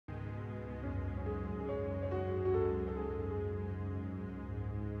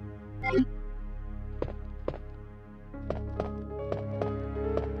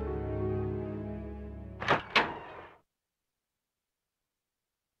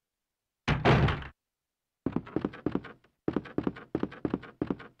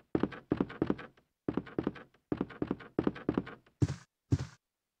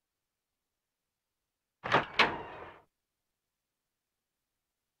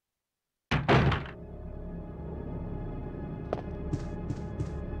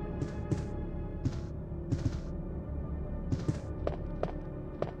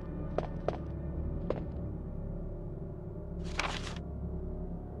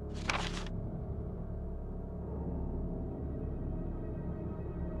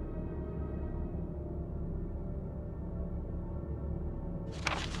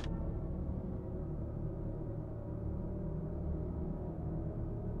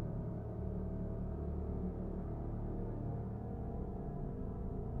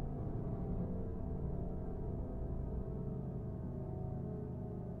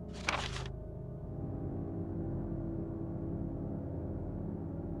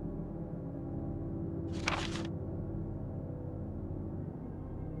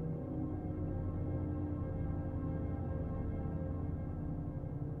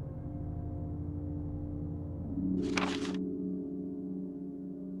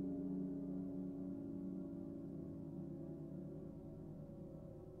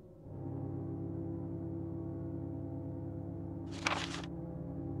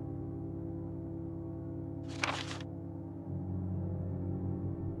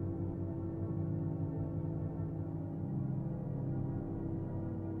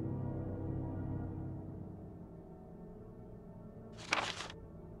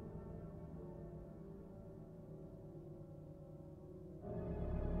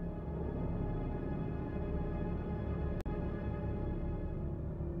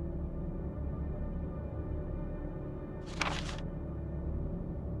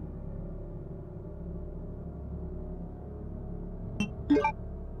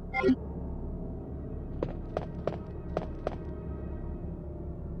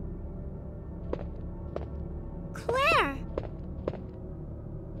Claire!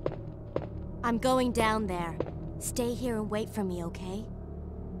 I'm going down there. Stay here and wait for me, okay?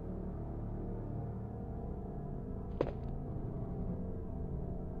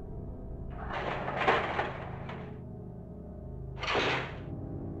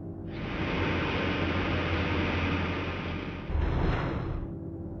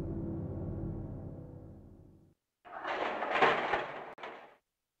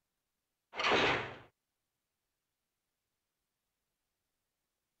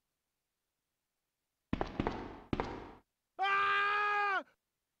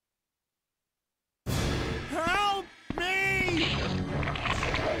 Help me!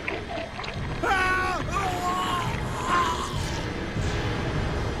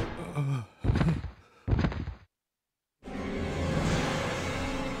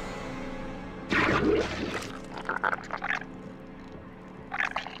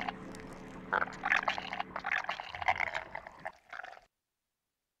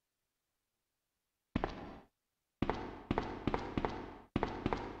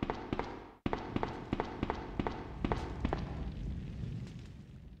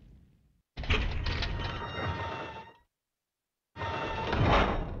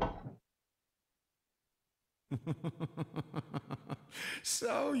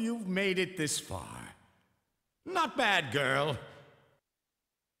 So you've made it this far. Not bad, girl.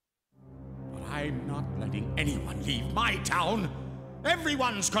 But I'm not letting anyone leave my town.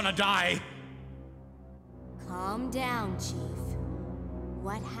 Everyone's gonna die. Calm down, Chief.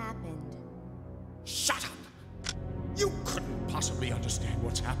 What happened? Shut up! You couldn't possibly understand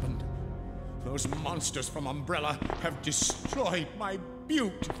what's happened. Those monsters from Umbrella have destroyed my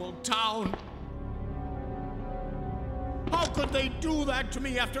beautiful town. How could they do that to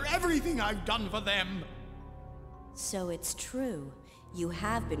me after everything I've done for them? So it's true. You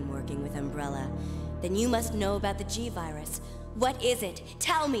have been working with Umbrella. Then you must know about the G-Virus. What is it?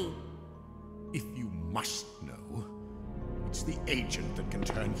 Tell me! If you must know, it's the agent that can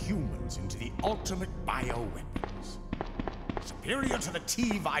turn humans into the ultimate bioweapons. Superior to the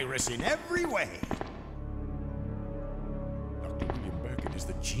T-Virus in every way. Dr. William Birkin is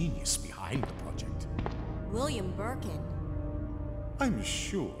the genius behind the project. William Birkin? I'm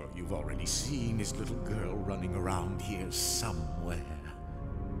sure you've already seen his little girl running around here somewhere.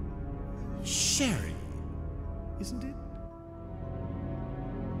 Sherry, isn't it?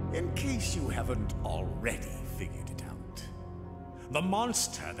 In case you haven't already figured it out, the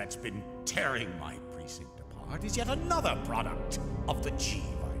monster that's been tearing my precinct apart is yet another product of the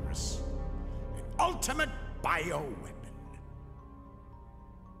G-Virus. G-Virus. An ultimate bioweapon.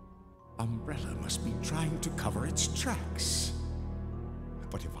 Umbrella must be trying to cover its tracks.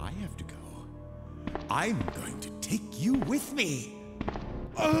 But if I have to go, I'm going to take you with me.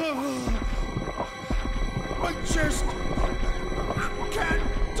 I just can't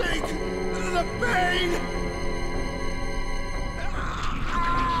take the pain.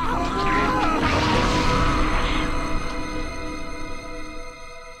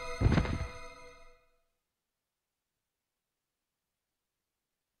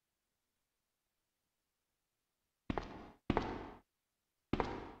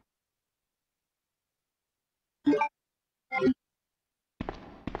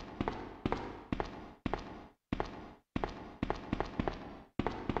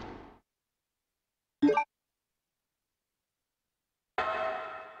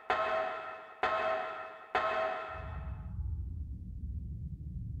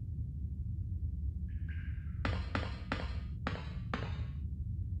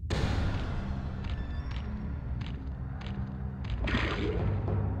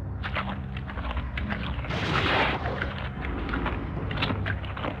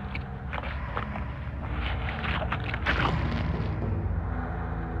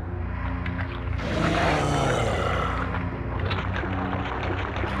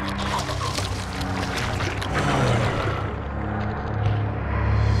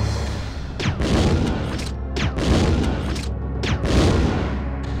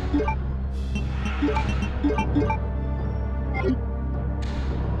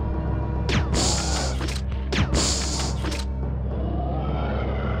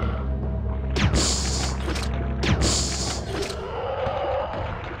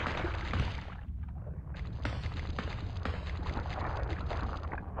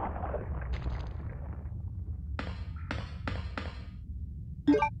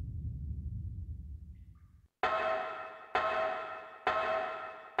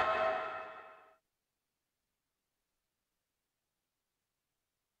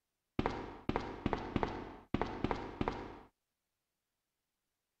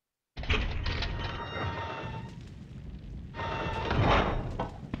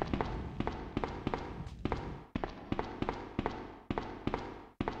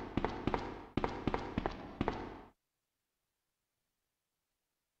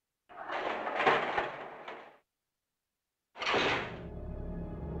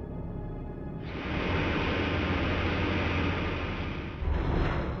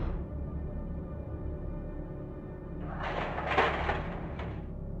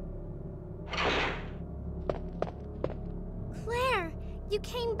 You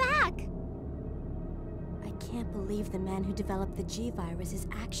came back! I can't believe the man who developed the G-Virus is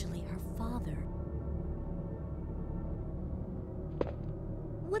actually her father.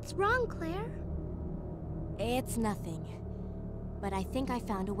 What's wrong, Claire? It's nothing. But I think I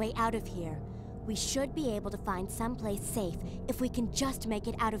found a way out of here. We should be able to find someplace safe if we can just make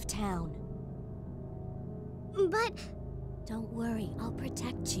it out of town. But... Don't worry, I'll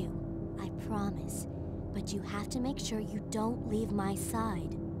protect you. I promise. But you have to make sure you don't leave my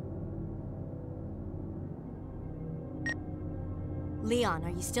side. Leon, are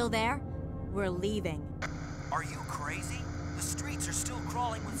you still there? We're leaving. Are you crazy? The streets are still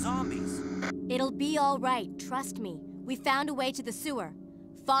crawling with zombies. It'll be all right, trust me. We found a way to the sewer.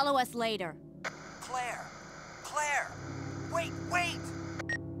 Follow us later. Claire! Claire! Wait, wait!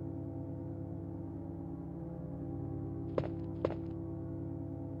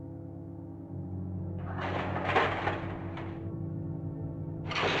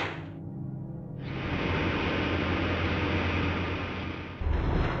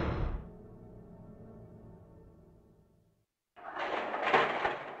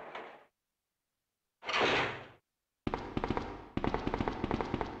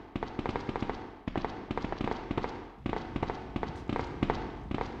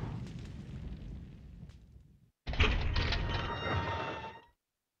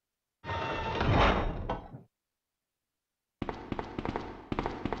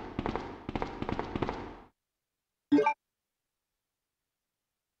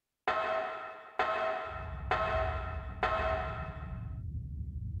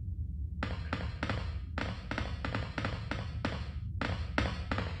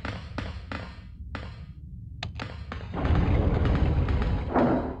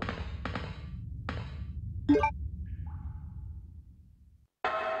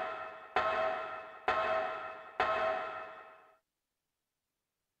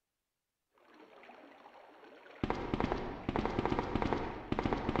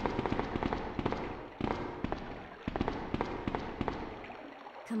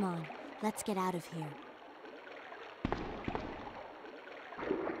 Come on, let's get out of here.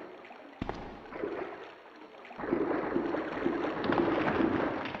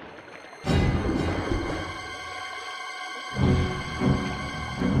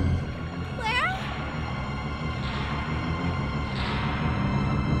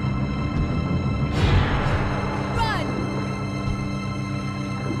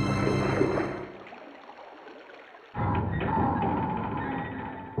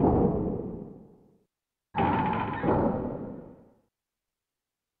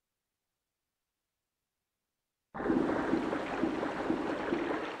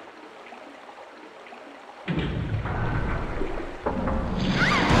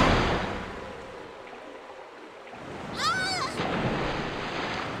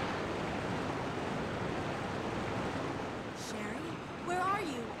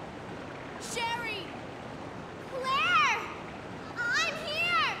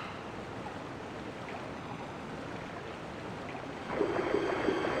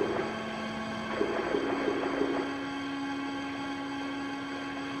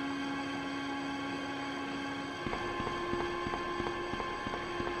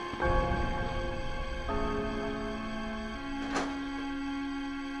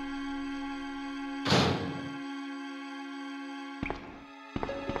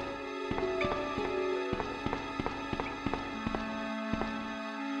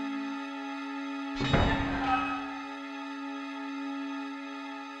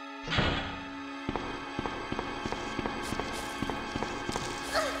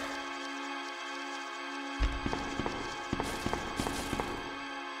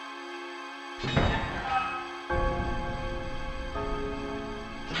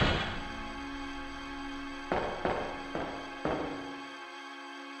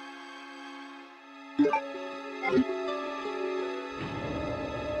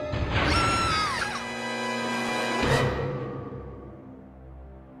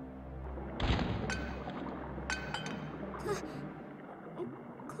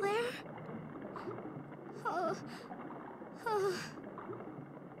 Claire? Oh.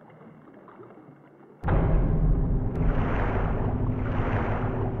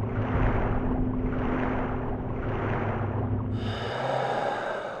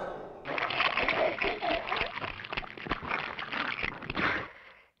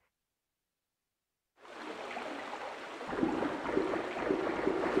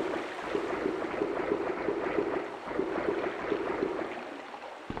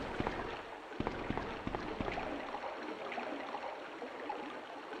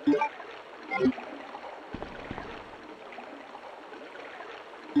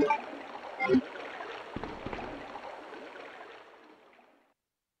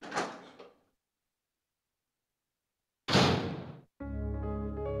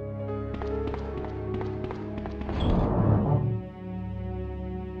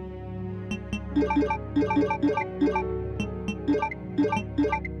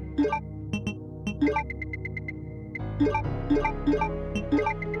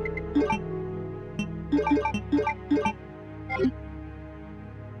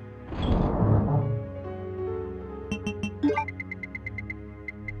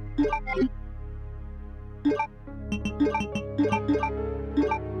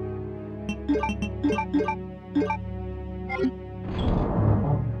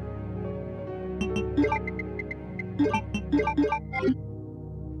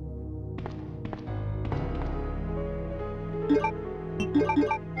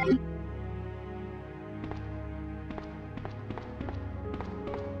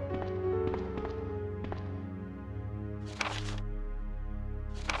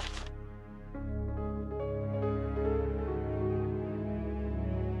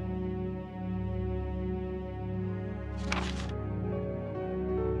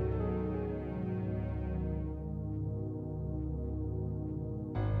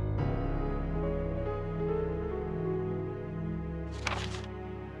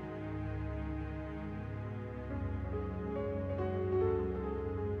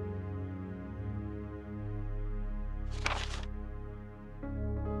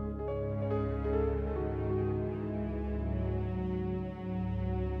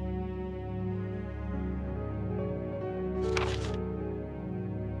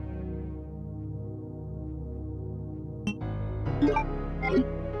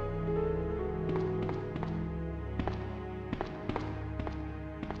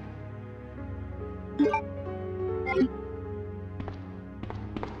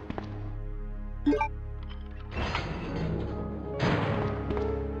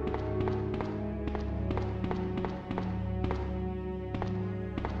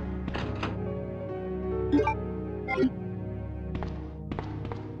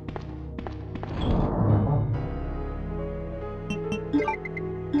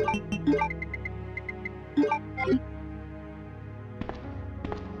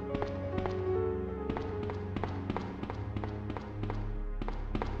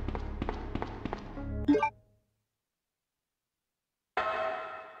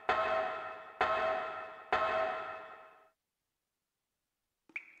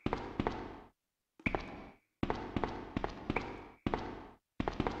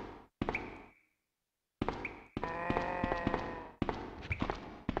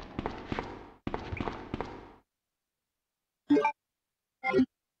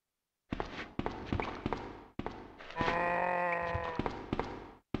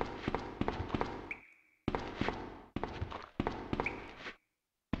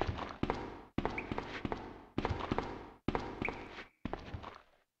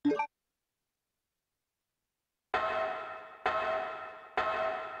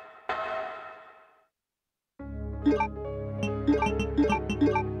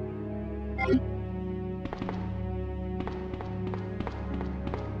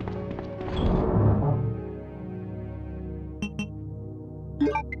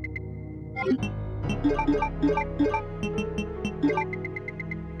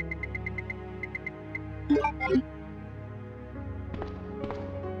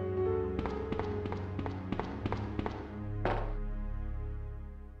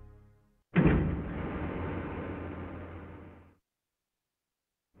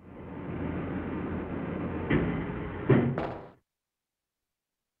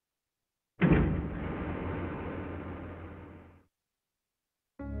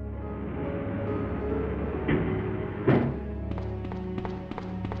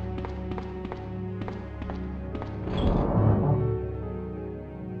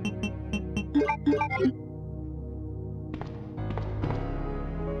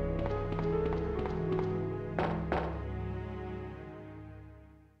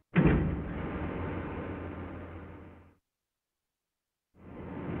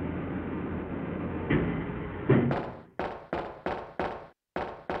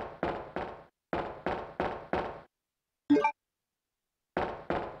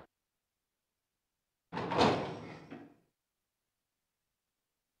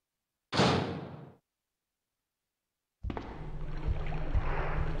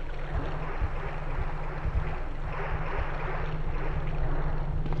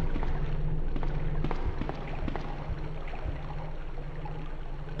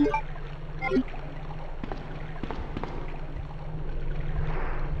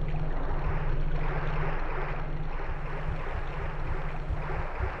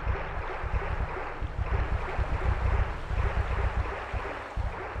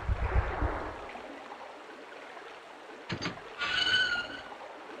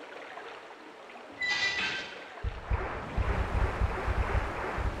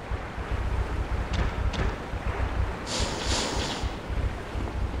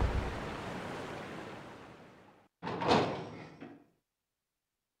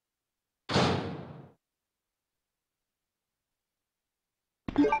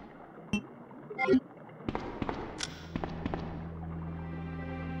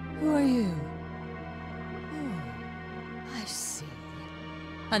 Who are you? Oh, I see.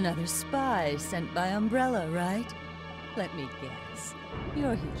 Another spy sent by Umbrella, right? Let me guess.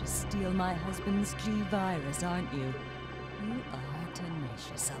 You're here to steal my husband's G-Virus, aren't you? You are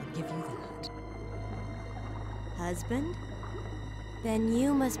tenacious, I'll give you that. Husband? Then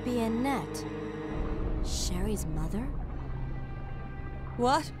you must be Annette. Sherry's mother?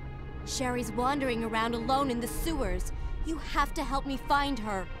 What? Sherry's wandering around alone in the sewers. You have to help me find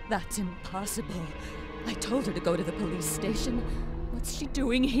her. That's impossible. I told her to go to the police station. What's she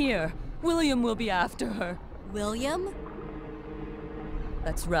doing here? William will be after her. William?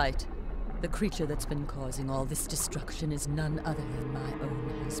 That's right. The creature that's been causing all this destruction is none other than my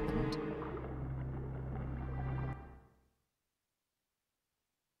own husband.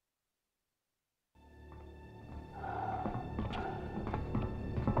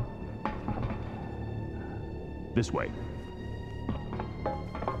 This way.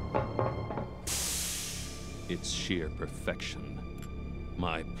 It's sheer perfection.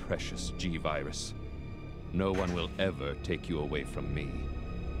 My precious G-Virus. No one will ever take you away from me.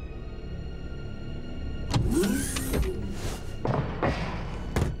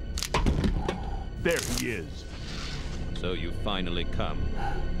 There he is. So you finally come.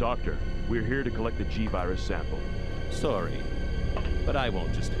 Doctor, we're here to collect the G-Virus sample. Sorry, but I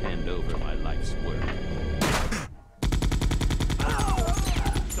won't just hand over my life's work.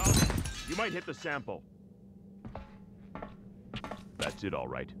 Stop! You might hit the sample. That's it, all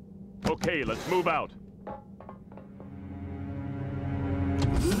right. Okay, let's move out.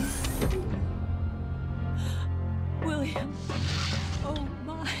 William! Oh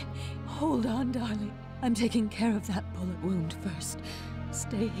my! Hold on, darling. I'm taking care of that bullet wound first.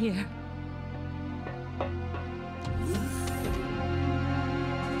 Stay here.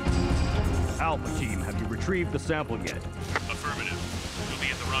 Alpha team, have you retrieved the sample yet? Affirmative. We'll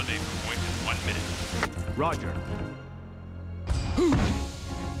be at the rendezvous point in 1 minute. Roger.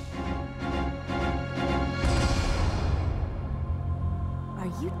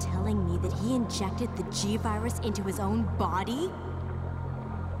 Are you telling me that he injected the G-Virus into his own body?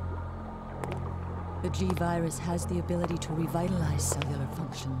 The G-Virus has the ability to revitalize cellular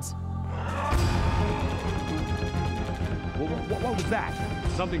functions. What was that?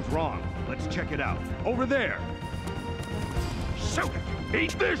 Something's wrong. Let's check it out. Over there! Shoot it!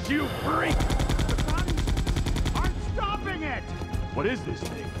 Eat this, you freak! The bodies aren't stopping it! What is this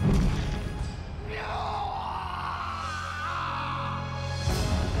thing?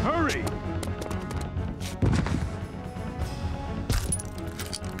 Hurry!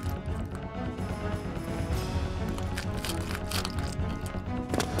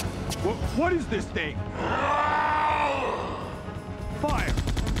 What is this thing? Fire!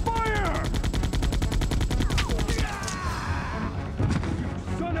 Fire! You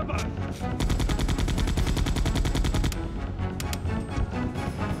son of a...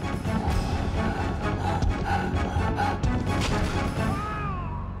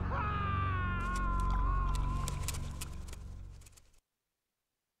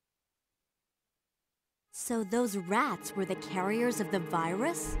 So those rats were the carriers of the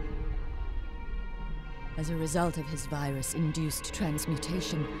virus? As a result of his virus-induced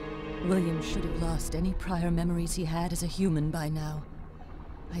transmutation, William should have lost any prior memories he had as a human by now.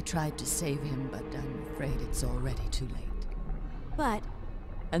 I tried to save him, but I'm afraid it's already too late. But...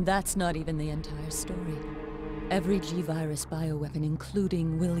 And that's not even the entire story. Every G-Virus bioweapon,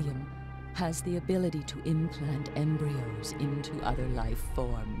 including William, has the ability to implant embryos into other life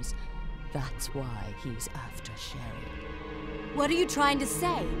forms. That's why he's after Sherry. what are you trying to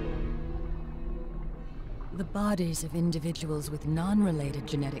say? The bodies of individuals with non-related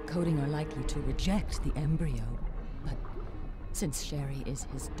genetic coding are likely to reject the embryo. But since Sherry is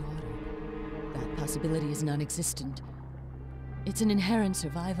his daughter, that possibility is non-existent. It's an inherent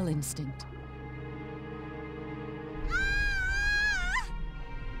survival instinct.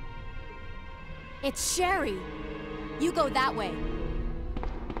 It's Sherry! You go that way.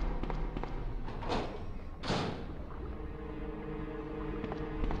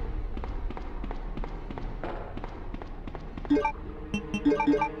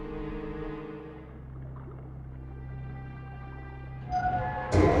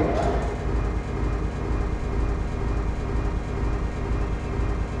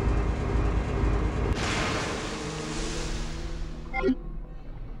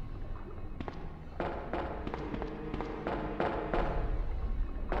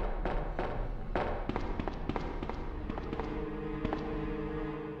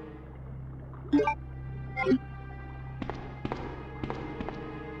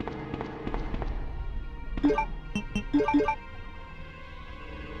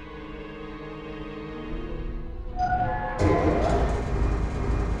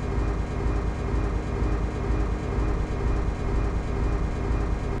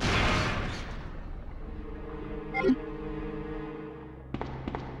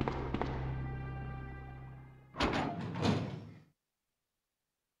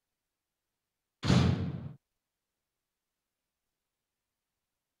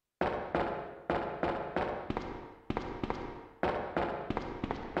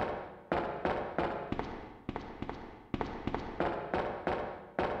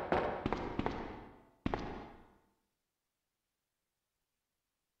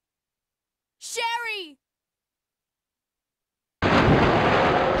 Sherry!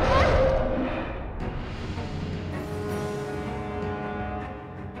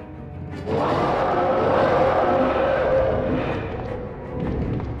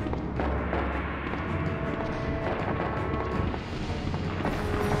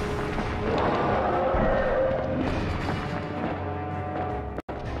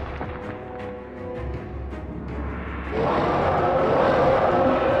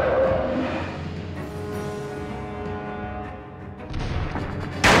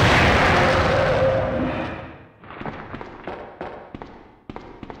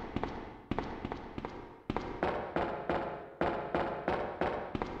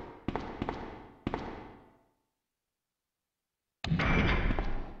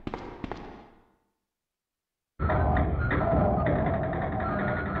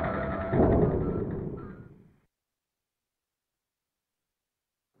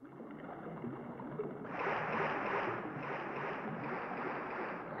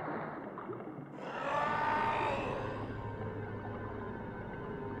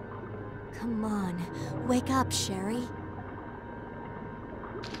 Come on, wake up, Sherry.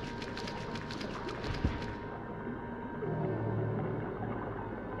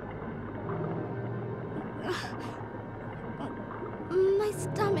 My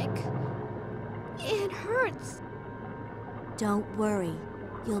stomach. It hurts. Don't worry,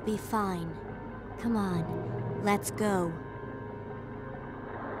 you'll be fine. Come on, let's go.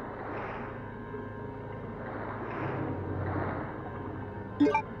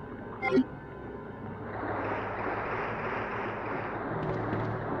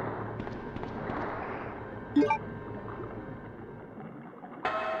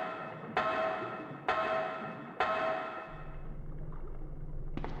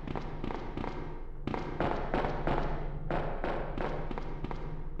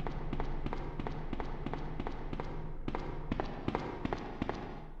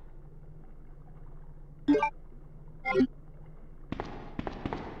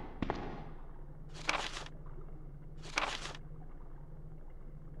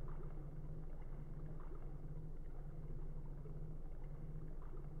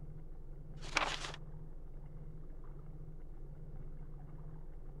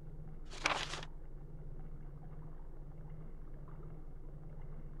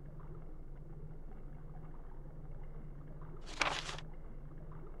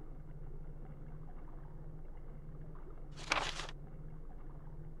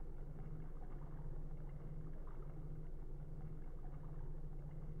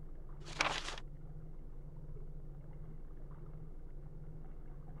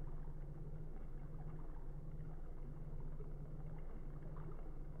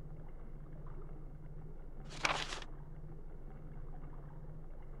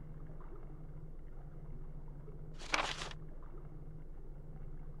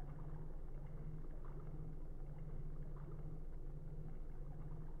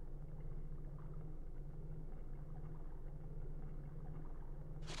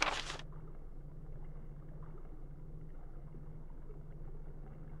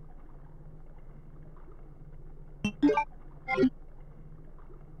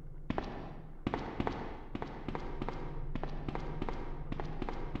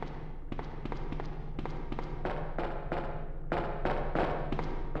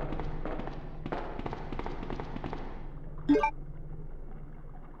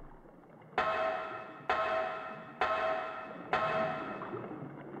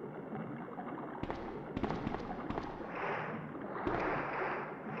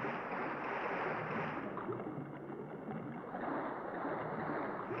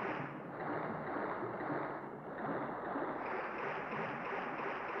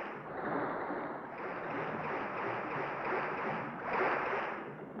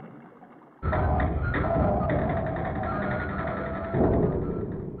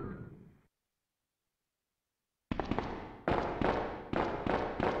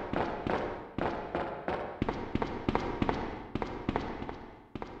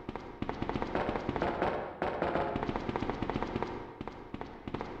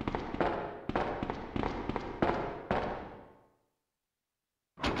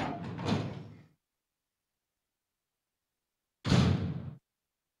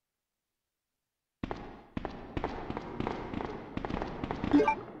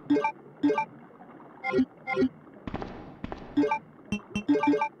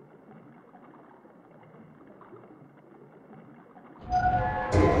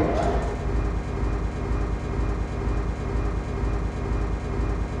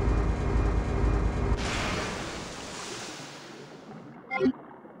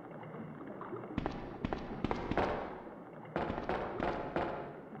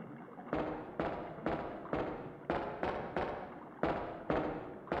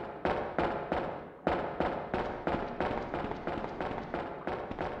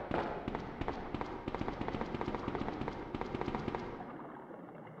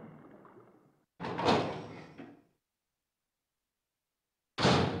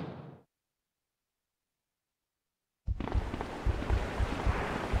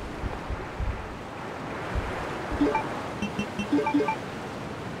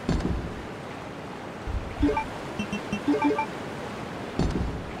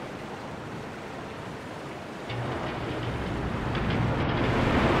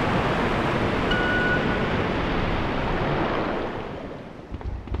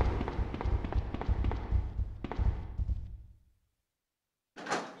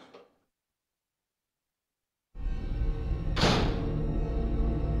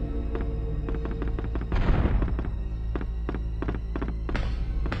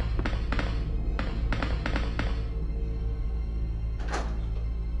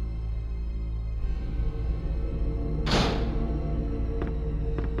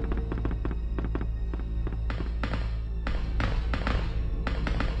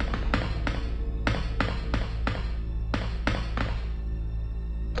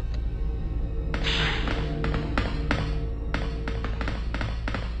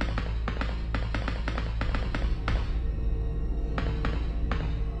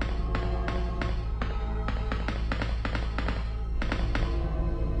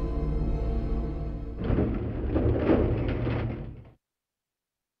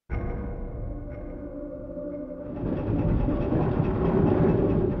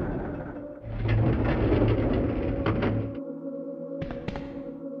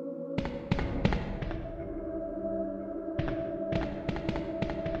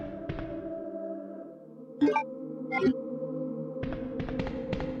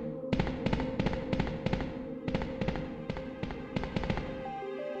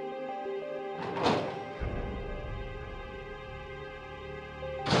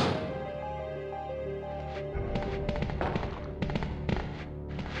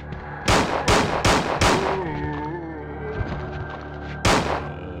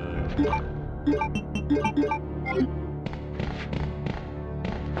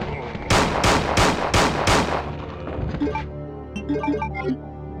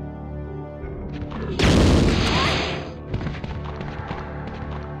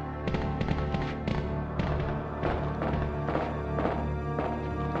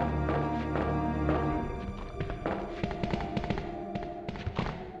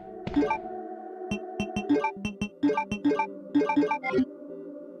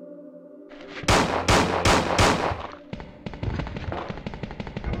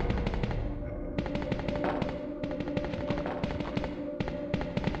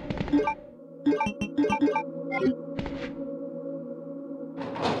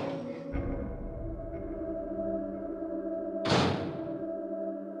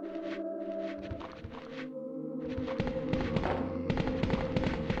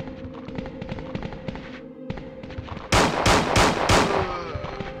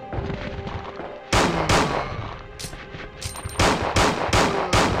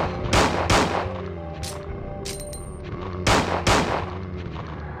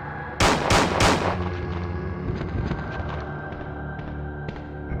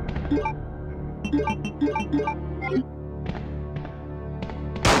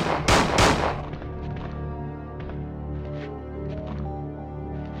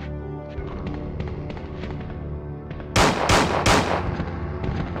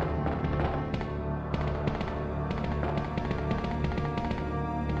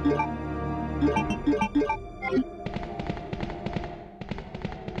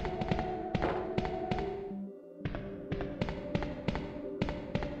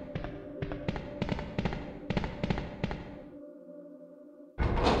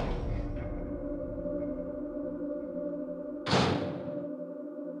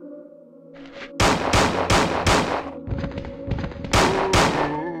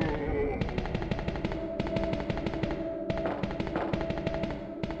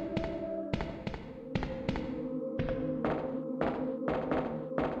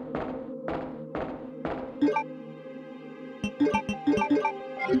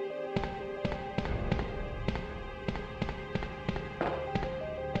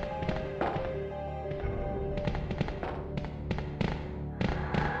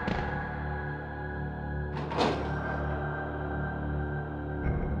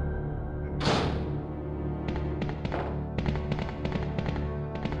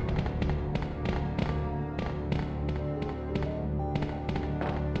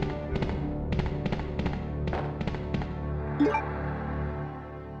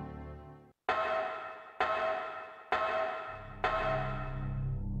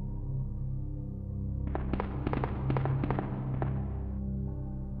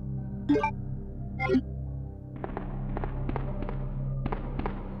 you.